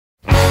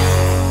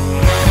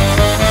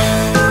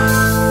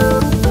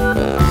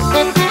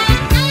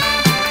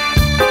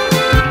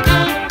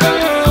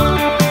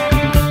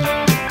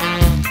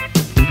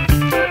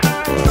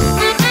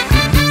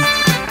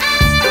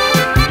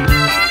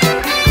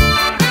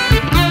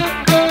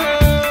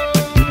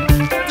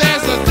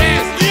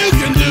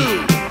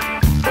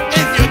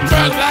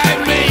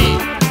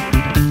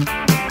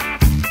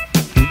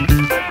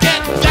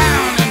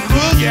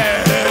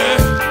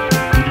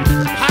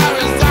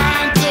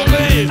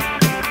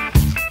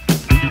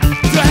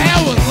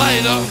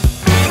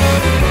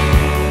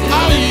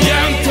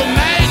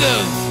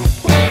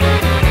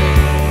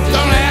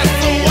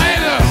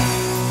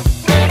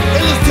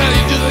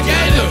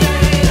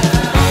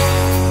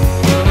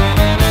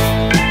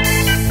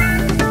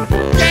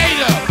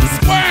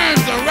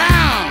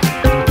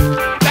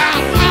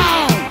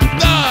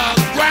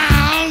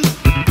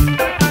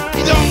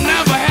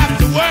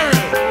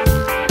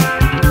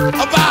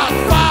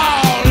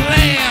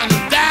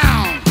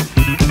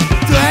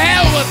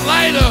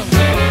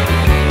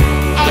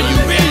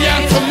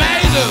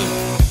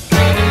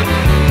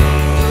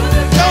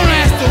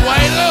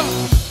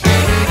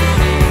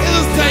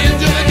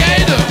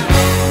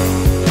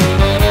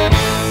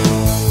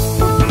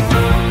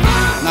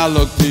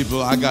look,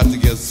 people, I got to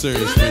get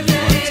serious with you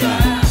one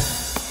time.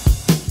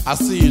 I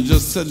see you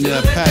just sitting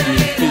there patting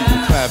your feet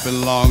and clapping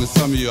along, and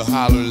some of you are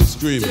hollering and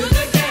screaming.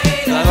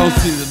 But I don't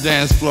see the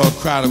dance floor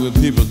crowded with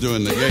people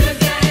doing the Gator.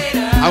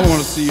 I want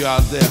to see you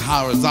out there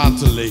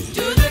horizontally,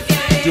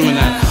 doing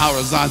that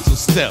horizontal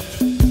step.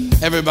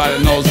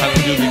 Everybody knows how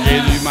to do the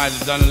Gator. You might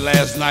have done it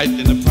last night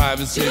in the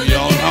privacy of your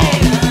own home.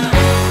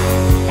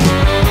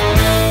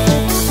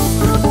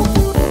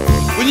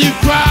 When you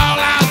crawl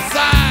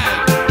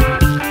outside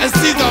and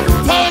see the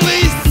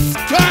police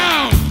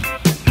come,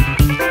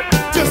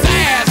 just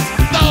ask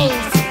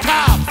those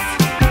cops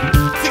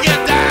to get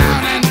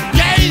down and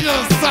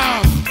Gator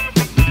some.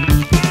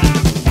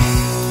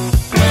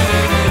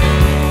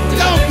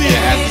 Don't be a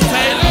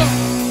hesitator.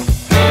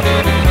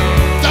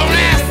 Don't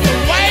ask the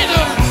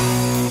waiter.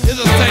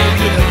 It'll take you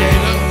to the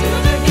Gator.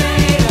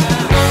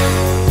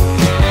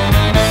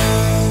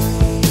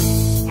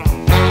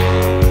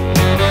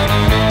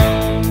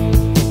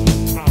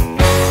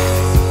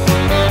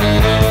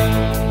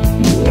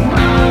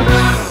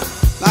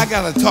 I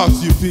gotta talk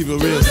to you people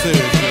real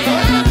seriously,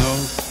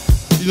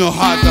 you know,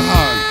 heart to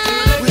heart.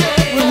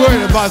 We're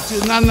worried about you.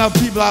 Not enough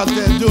people out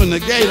there doing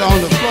the Gator on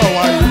the floor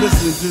while you're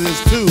listening to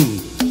this tune.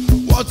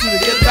 Want you to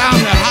get down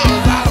there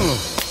horizontal.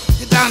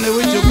 Get down there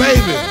with your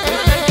baby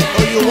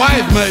or your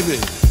wife maybe.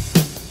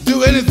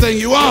 Do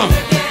anything you want.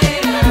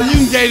 But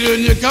you can Gator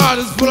in your car.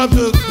 Just pull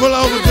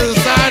over to the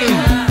side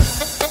and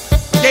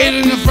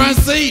Gator in the front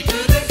seat.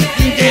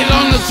 You can Gator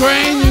on the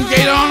train. You can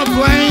Gator on the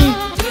plane.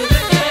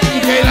 You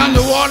can Gator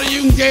underwater,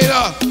 you can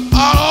Gator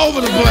all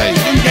over the place.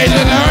 You can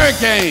Gator in a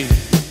hurricane.